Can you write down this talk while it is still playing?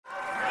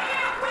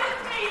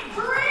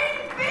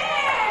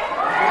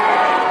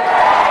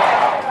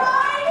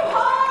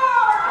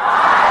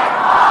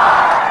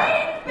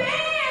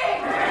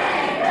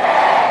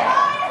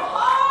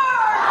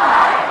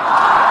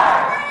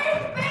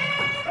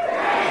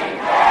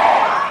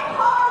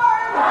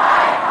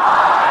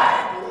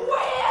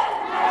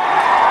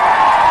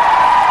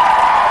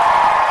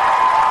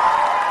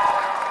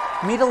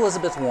Meet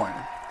Elizabeth Warren.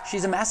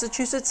 She's a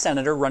Massachusetts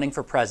senator running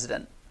for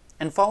president.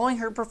 And following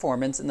her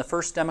performance in the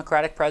first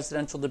Democratic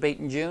presidential debate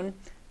in June,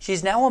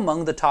 she's now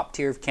among the top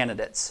tier of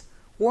candidates.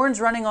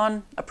 Warren's running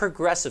on a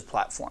progressive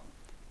platform,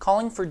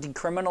 calling for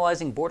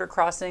decriminalizing border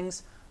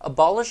crossings,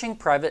 abolishing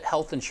private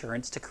health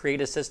insurance to create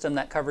a system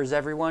that covers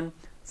everyone,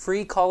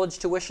 free college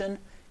tuition,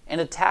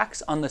 and a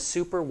tax on the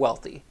super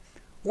wealthy.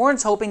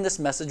 Warren's hoping this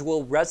message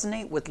will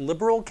resonate with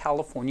liberal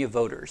California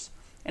voters.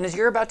 And as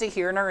you're about to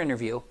hear in our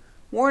interview,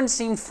 Warren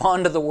seemed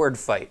fond of the word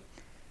fight.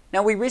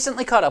 Now, we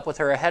recently caught up with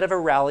her ahead of a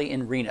rally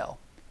in Reno.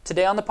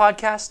 Today on the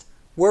podcast,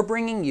 we're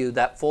bringing you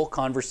that full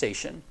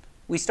conversation.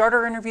 We start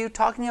our interview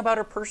talking about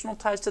her personal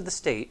ties to the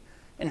state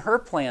and her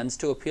plans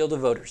to appeal to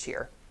voters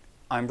here.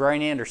 I'm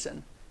Brian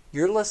Anderson.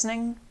 You're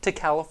listening to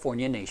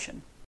California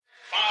Nation.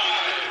 5,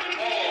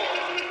 4,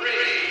 3,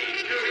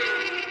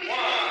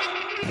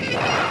 2,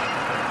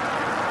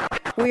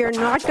 1. We are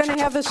not going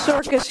to have a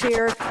circus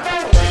here.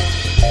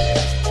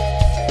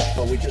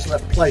 Well, we just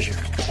left pleasure.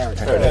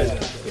 Paradise.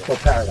 For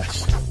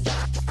paradise.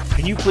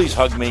 Can you please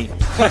hug me?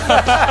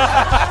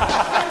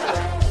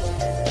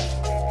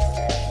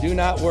 Do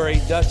not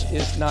worry, Dutch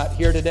is not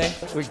here today.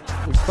 We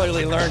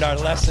clearly learned our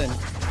lesson.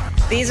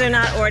 These are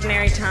not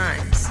ordinary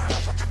times,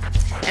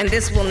 and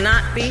this will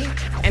not be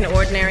an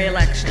ordinary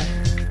election.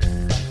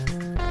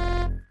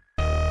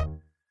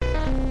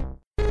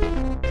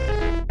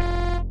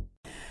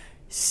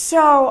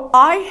 So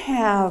I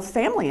have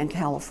family in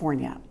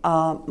California.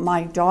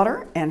 My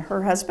daughter and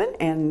her husband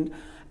and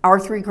our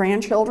 3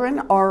 grandchildren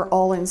are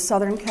all in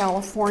Southern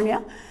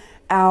California.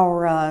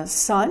 Our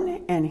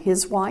son and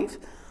his wife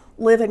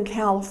live in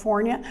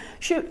California.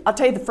 Shoot, I'll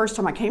tell you the first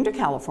time I came to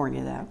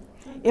California, though,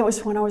 it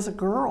was when I was a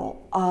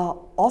girl.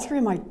 All 3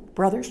 of my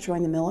brothers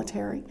joined the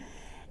military,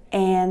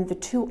 and the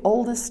 2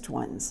 oldest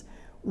ones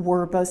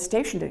were both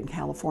stationed in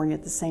California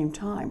at the same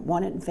time,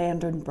 one at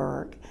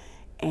Vandenberg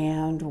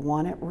and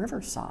one at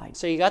Riverside.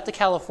 So you got the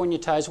California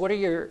ties. What are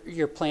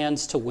your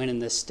plans to win in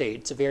this state?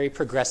 It's a very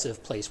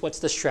progressive place. What's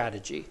the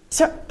strategy?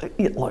 So,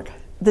 look,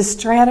 the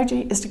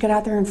strategy is to get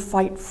out there and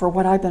fight for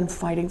what I've been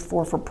fighting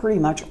for pretty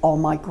much all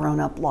my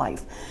grown-up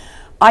life.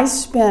 I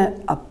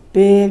spent a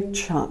big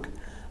chunk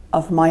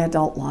of my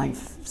adult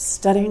life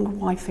studying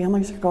why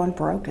families are going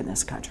broke in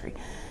this country,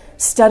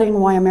 studying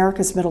why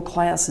America's middle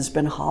class has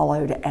been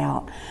hollowed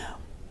out,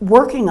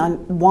 working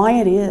on why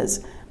it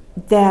is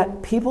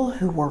that people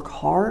who work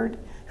hard,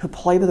 who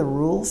play by the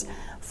rules,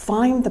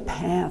 find the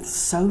path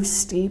so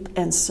steep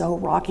and so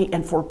rocky,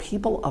 and for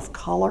people of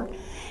color,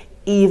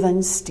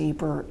 even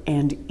steeper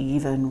and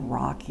even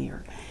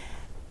rockier.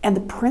 And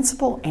the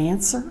principal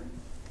answer,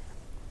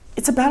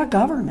 it's about a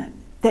government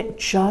that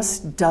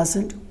just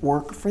doesn't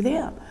work for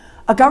them.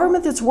 A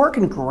government that's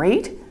working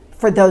great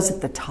for those at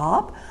the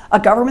top, a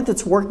government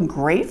that's working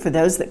great for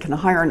those that can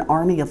hire an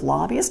army of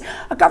lobbyists,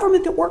 a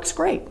government that works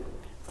great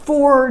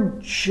for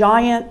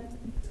giant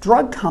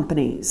drug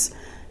companies,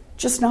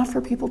 just not for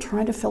people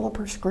trying to fill a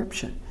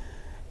prescription.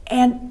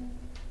 And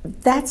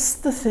that's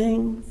the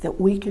thing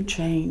that we could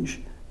change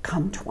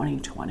come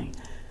 2020.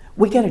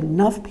 We get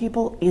enough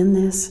people in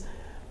this,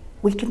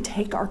 we can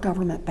take our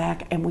government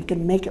back and we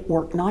can make it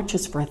work not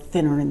just for a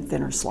thinner and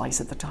thinner slice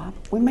at the top,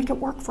 we make it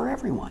work for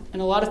everyone.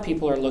 And a lot of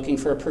people are looking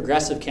for a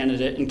progressive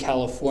candidate in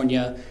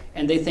California,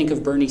 and they think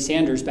of Bernie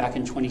Sanders back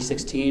in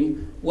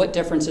 2016. What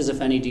differences,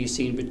 if any, do you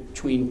see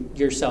between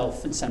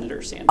yourself and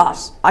Senator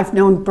Sanders? I've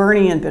known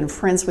Bernie and been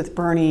friends with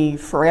Bernie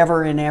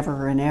forever and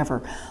ever and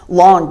ever,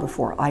 long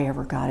before I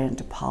ever got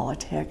into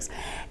politics.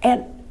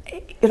 And,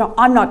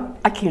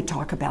 I can't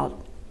talk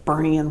about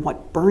Bernie and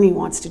what Bernie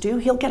wants to do.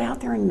 He'll get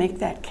out there and make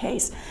that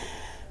case.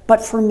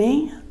 But for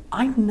me,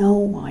 I know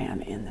why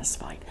I'm in this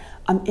fight.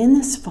 I'm in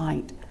this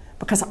fight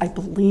because I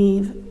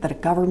believe that a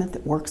government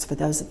that works for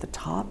those at the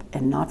top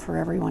and not for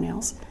everyone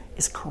else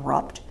is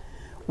corrupt.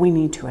 We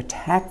need to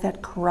attack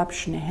that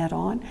corruption head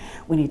on.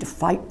 We need to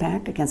fight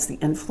back against the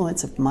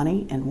influence of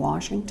money in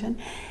Washington.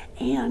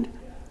 And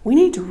we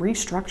need to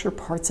restructure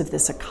parts of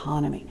this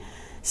economy.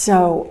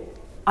 So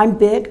I'm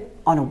big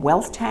on a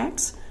wealth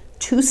tax,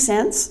 2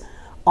 cents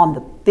on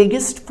the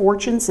biggest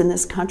fortunes in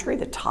this country,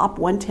 the top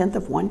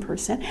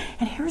 0.1%.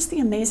 And here's the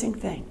amazing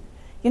thing.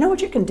 You know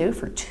what you can do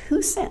for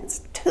 2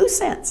 cents? 2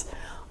 cents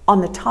on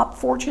the top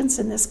fortunes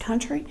in this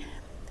country?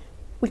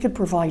 We could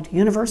provide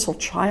universal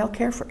child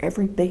care for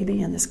every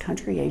baby in this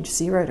country age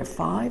 0 to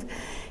 5,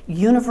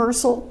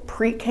 universal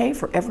pre-K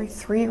for every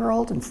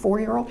 3-year-old and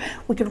 4-year-old.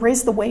 We could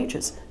raise the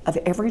wages of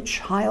every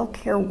child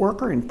care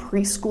worker and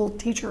preschool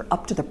teacher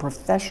up to the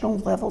professional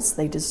levels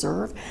they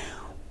deserve.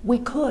 We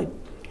could,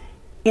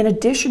 in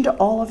addition to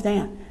all of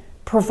that,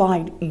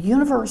 provide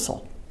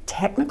universal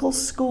technical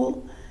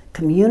school,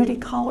 community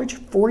college,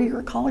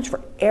 4-year college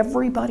for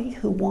everybody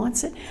who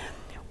wants it.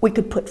 We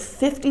could put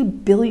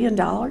 $50 billion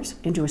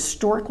into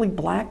historically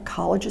black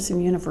colleges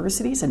and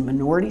universities and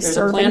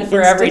minority-serving institutions. There's a plan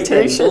for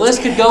everything. The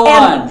list could go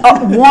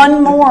on.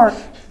 One more,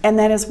 and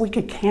that is we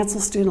could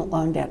cancel student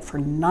loan debt for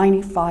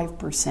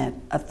 95%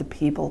 of the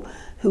people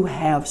who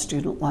have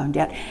student loan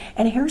debt.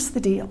 And here's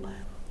the deal.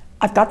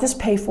 I've got this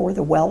pay for,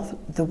 the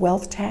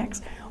wealth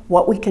tax.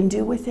 what we can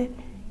do with it,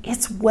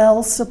 it's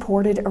well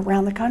supported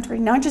around the country,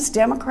 not just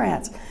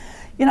Democrats.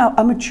 You know,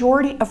 a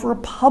majority of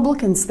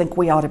Republicans think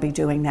we ought to be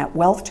doing that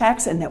wealth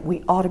tax and that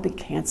we ought to be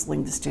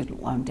canceling the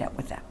student loan debt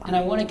with that money. And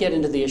I want to get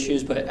into the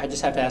issues, but I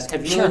just have to ask,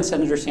 have you and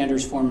Senator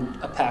Sanders formed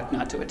a pact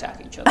not to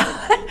attack each other?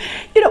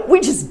 You know, we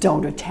just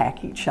don't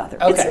attack each other.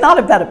 Okay. It's not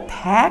about a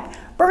pact.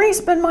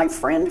 Bernie's been my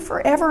friend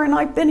forever, and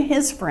I've been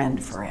his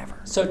friend forever.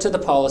 So to the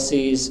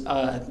policies,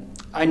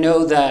 I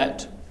know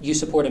that you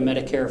support a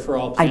Medicare for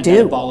All plan I do.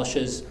 that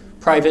abolishes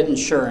private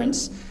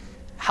insurance.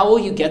 How will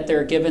you get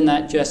there, given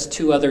that just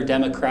 2 other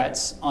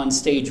Democrats on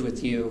stage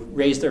with you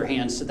raised their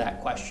hands to that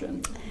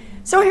question?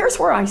 So here's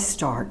where I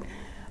start.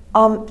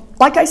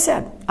 Like I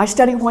said, I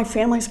study why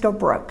families go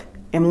broke.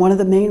 And one of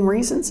the main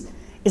reasons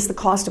is the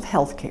cost of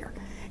health care.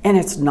 And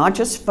it's not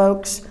just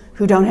folks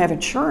who don't have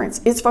insurance,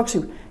 it's folks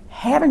who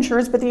have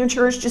insurance, but the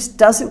insurance just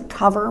doesn't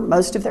cover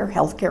most of their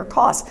health care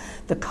costs.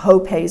 The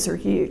co-pays are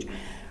huge.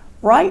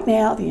 Right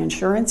now, the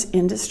insurance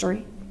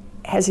industry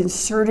has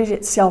inserted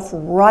itself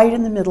right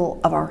in the middle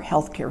of our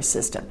healthcare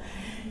system.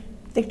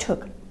 They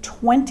took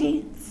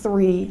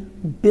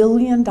 $23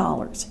 billion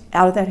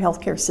out of that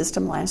healthcare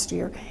system last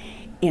year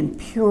in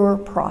pure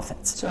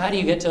profits. So how do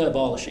you get to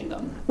abolishing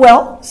them?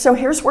 Well, so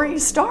here's where you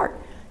start.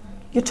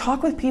 You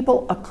talk with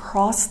people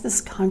across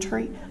this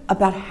country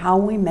about how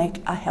we make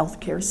a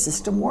healthcare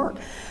system work.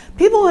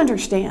 People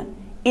understand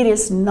it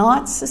is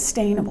not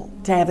sustainable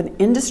to have an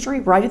industry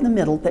right in the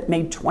middle that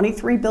made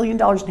 $23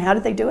 billion. And how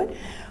did they do it?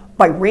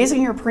 By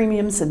raising your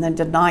premiums and then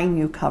denying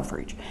you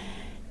coverage.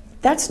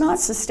 That's not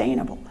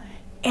sustainable.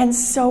 And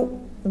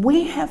so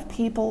we have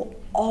people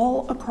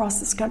all across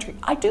this country.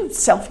 I do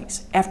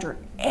selfies after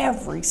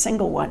every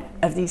single one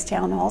of these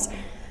town halls.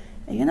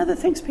 And you know the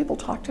things people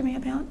talk to me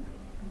about?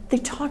 They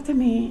talk to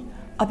me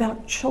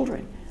about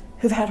children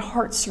who've had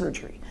heart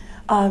surgery.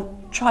 A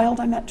child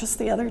I met just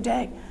the other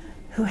day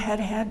who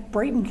had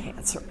brain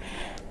cancer.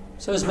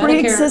 So is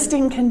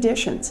Pre-existing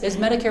conditions. Is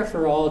Medicare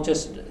for All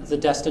just the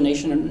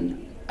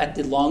destination at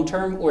the long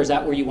term, or is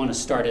that where you want to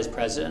start as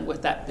president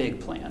with that big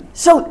plan?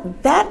 So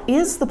that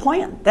is the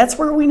plan. That's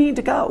where we need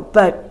to go.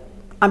 But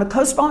I'm a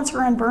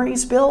co-sponsor on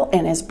Bernie's bill,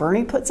 and as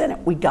Bernie puts in it,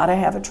 we got to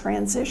have a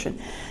transition.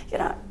 You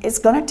know, it's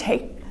going to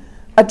take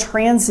a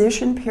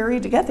transition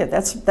period to get there.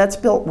 That's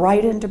built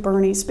right into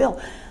Bernie's bill.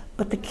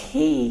 But the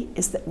key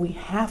is that we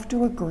have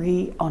to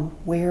agree on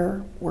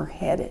where we're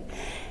headed.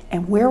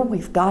 And where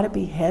we've got to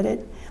be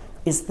headed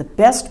is the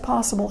best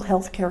possible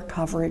health care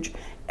coverage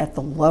at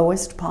the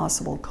lowest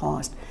possible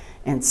cost.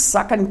 And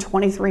sucking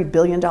 $23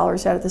 billion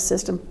out of the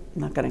system,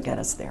 not going to get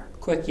us there.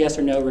 Quick yes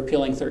or no,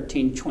 repealing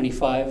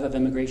 1325 of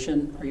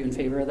immigration. Are you in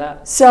favor of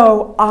that?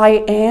 So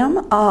I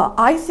am.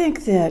 I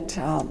think that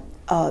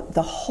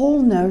the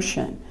whole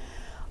notion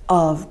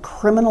of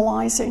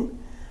criminalizing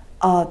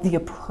the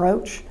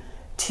approach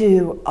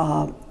to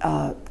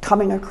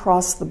coming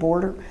across the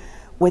border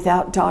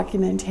without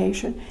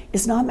documentation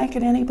is not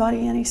making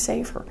anybody any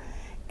safer.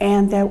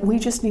 And that we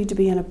just need to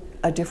be in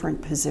a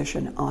different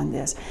position on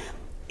this.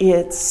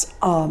 It's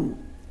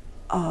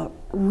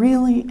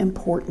really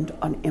important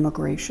on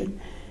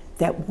immigration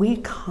that we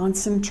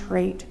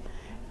concentrate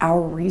our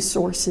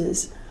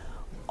resources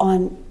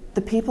on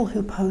the people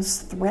who pose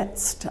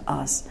threats to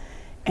us.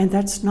 And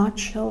that's not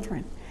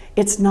children.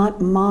 It's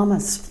not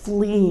mamas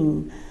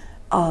fleeing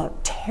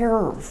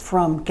terror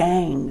from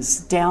gangs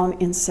down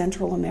in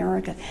Central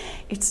America.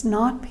 It's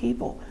not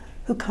people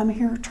who come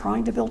here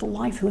trying to build a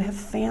life, who have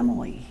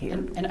family here.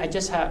 And I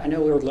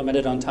know we were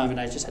limited on time, and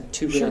I just had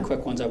 2 really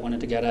quick ones I wanted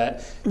to get at.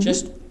 Mm-hmm.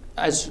 Just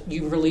as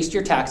you released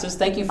your taxes,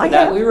 thank you for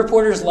that. We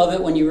reporters love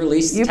it when you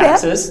release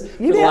taxes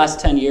for the last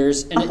 10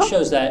 years, and it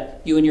shows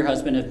that you and your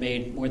husband have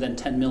made more than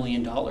 $10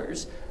 million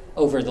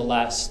over the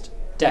last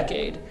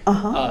decade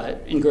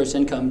in gross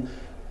income.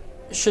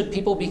 Should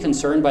people be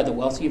concerned by the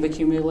wealth you've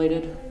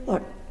accumulated?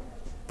 Look,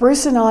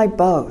 Bruce and I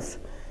both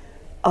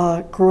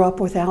grew up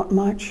without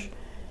much.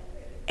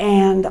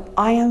 And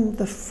I am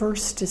the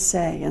first to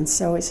say, and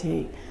so is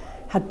he,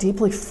 how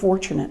deeply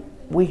fortunate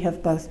we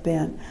have both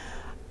been.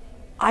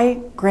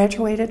 I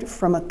graduated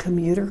from a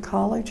commuter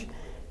college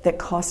that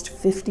cost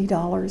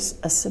 $50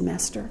 a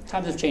semester.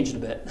 Times have changed a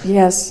bit.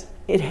 Yes,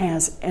 it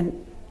has.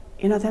 And,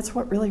 you know, that's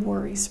what really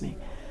worries me.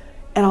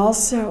 And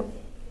also,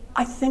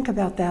 I think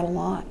about that a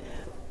lot,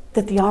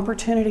 that the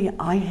opportunity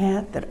I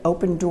had that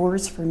opened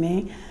doors for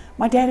me,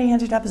 my daddy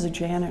ended up as a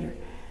janitor.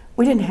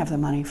 We didn't have the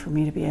money for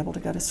me to be able to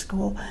go to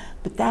school,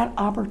 but that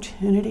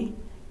opportunity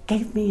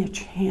gave me a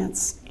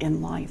chance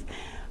in life.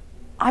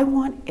 I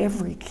want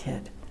every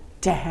kid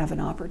to have an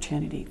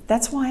opportunity.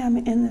 That's why I'm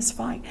in this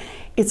fight.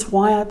 It's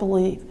why I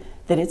believe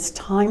that it's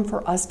time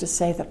for us to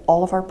say that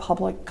all of our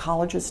public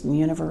colleges and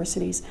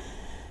universities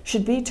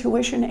should be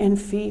tuition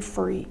and fee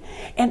free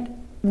and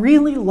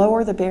really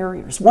lower the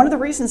barriers. One of the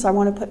reasons I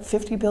want to put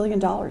 $50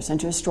 billion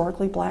into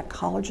historically black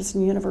colleges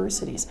and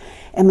universities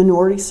and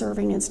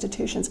minority-serving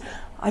institutions,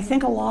 I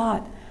think a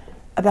lot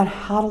about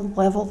how to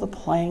level the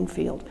playing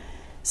field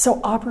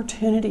so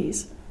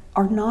opportunities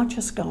are not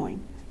just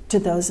going to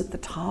those at the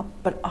top,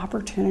 but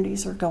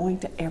opportunities are going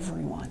to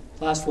everyone.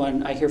 Last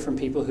one, I hear from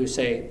people who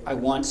say, I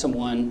want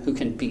someone who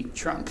can beat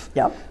Trump.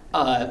 Yep.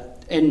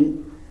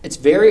 And it's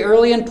very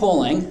early in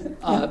polling,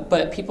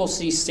 but people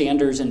see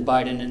Sanders and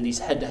Biden in these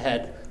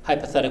head-to-head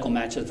hypothetical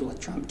matches with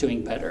Trump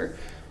doing better.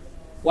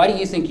 Why do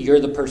you think you're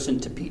the person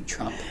to beat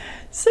Trump?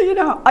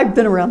 So, I've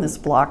been around this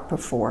block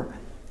before.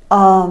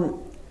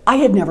 I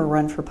had never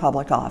run for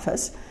public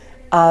office.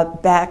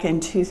 Back in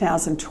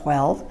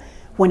 2012,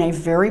 when a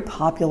very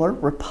popular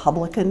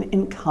Republican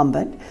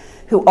incumbent,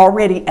 who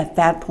already at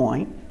that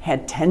point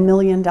had $10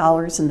 million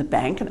in the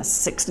bank and a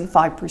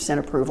 65%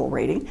 approval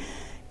rating,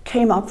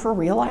 came up for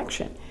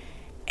re-election.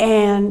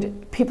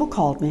 And people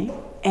called me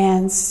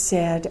and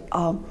said,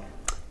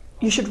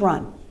 you should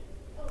run.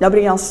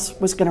 Nobody else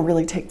was going to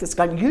really take this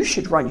guy. You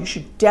should run. You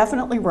should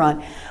definitely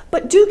run.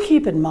 But do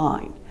keep in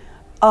mind,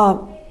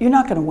 you're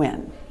not going to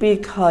win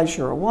because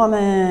you're a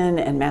woman,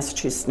 and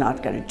Massachusetts is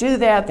not going to do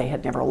that. They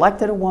had never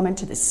elected a woman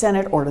to the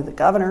Senate or to the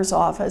governor's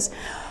office.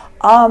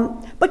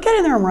 But get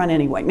in there and run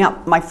anyway.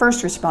 Now, my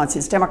first response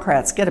is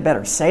Democrats, get a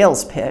better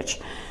sales pitch.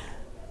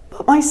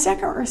 But my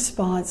second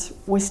response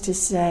was to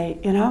say,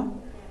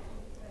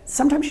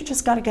 sometimes you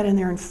just got to get in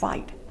there and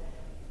fight.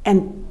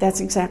 And that's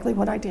exactly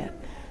what I did.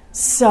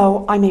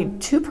 So I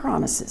made 2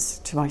 promises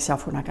to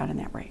myself when I got in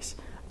that race.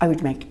 I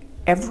would make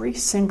every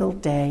single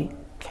day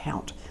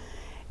count.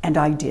 And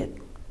I did.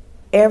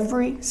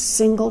 Every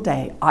single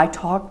day, I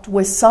talked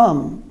with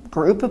some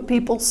group of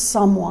people,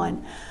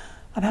 someone,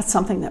 about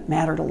something that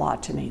mattered a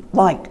lot to me,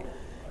 like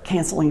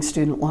canceling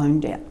student loan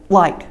debt,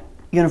 like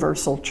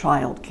universal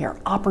child care,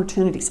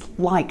 opportunities,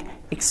 like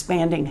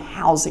expanding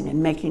housing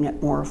and making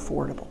it more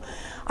affordable.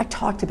 I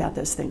talked about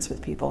those things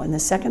with people. And the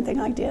second thing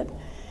I did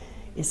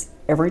is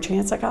every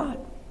chance I got,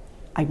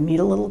 I'd meet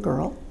a little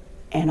girl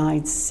and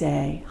I'd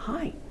say,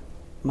 hi,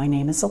 my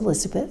name is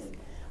Elizabeth.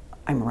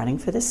 I'm running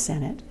for the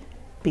Senate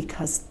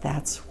because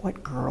that's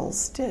what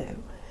girls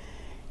do.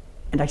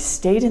 And I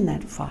stayed in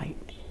that fight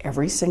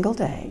every single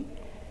day.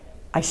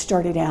 I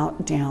started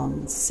out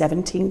down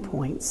 17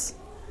 points.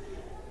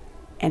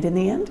 And in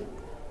the end,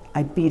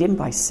 I beat him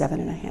by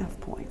 7.5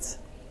 points.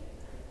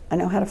 I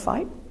know how to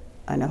fight.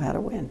 I know how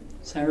to win.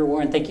 Senator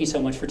Warren, thank you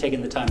so much for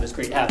taking the time. It was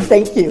great having you.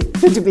 Thank you.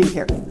 Good to be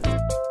here.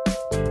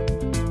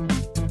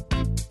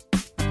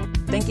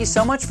 Thank you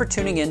so much for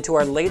tuning in to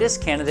our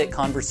latest candidate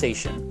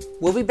conversation.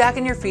 We'll be back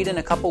in your feed in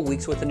a couple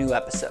weeks with a new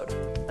episode.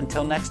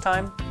 Until next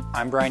time,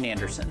 I'm Brian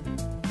Anderson.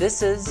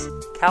 This is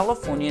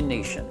California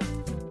Nation.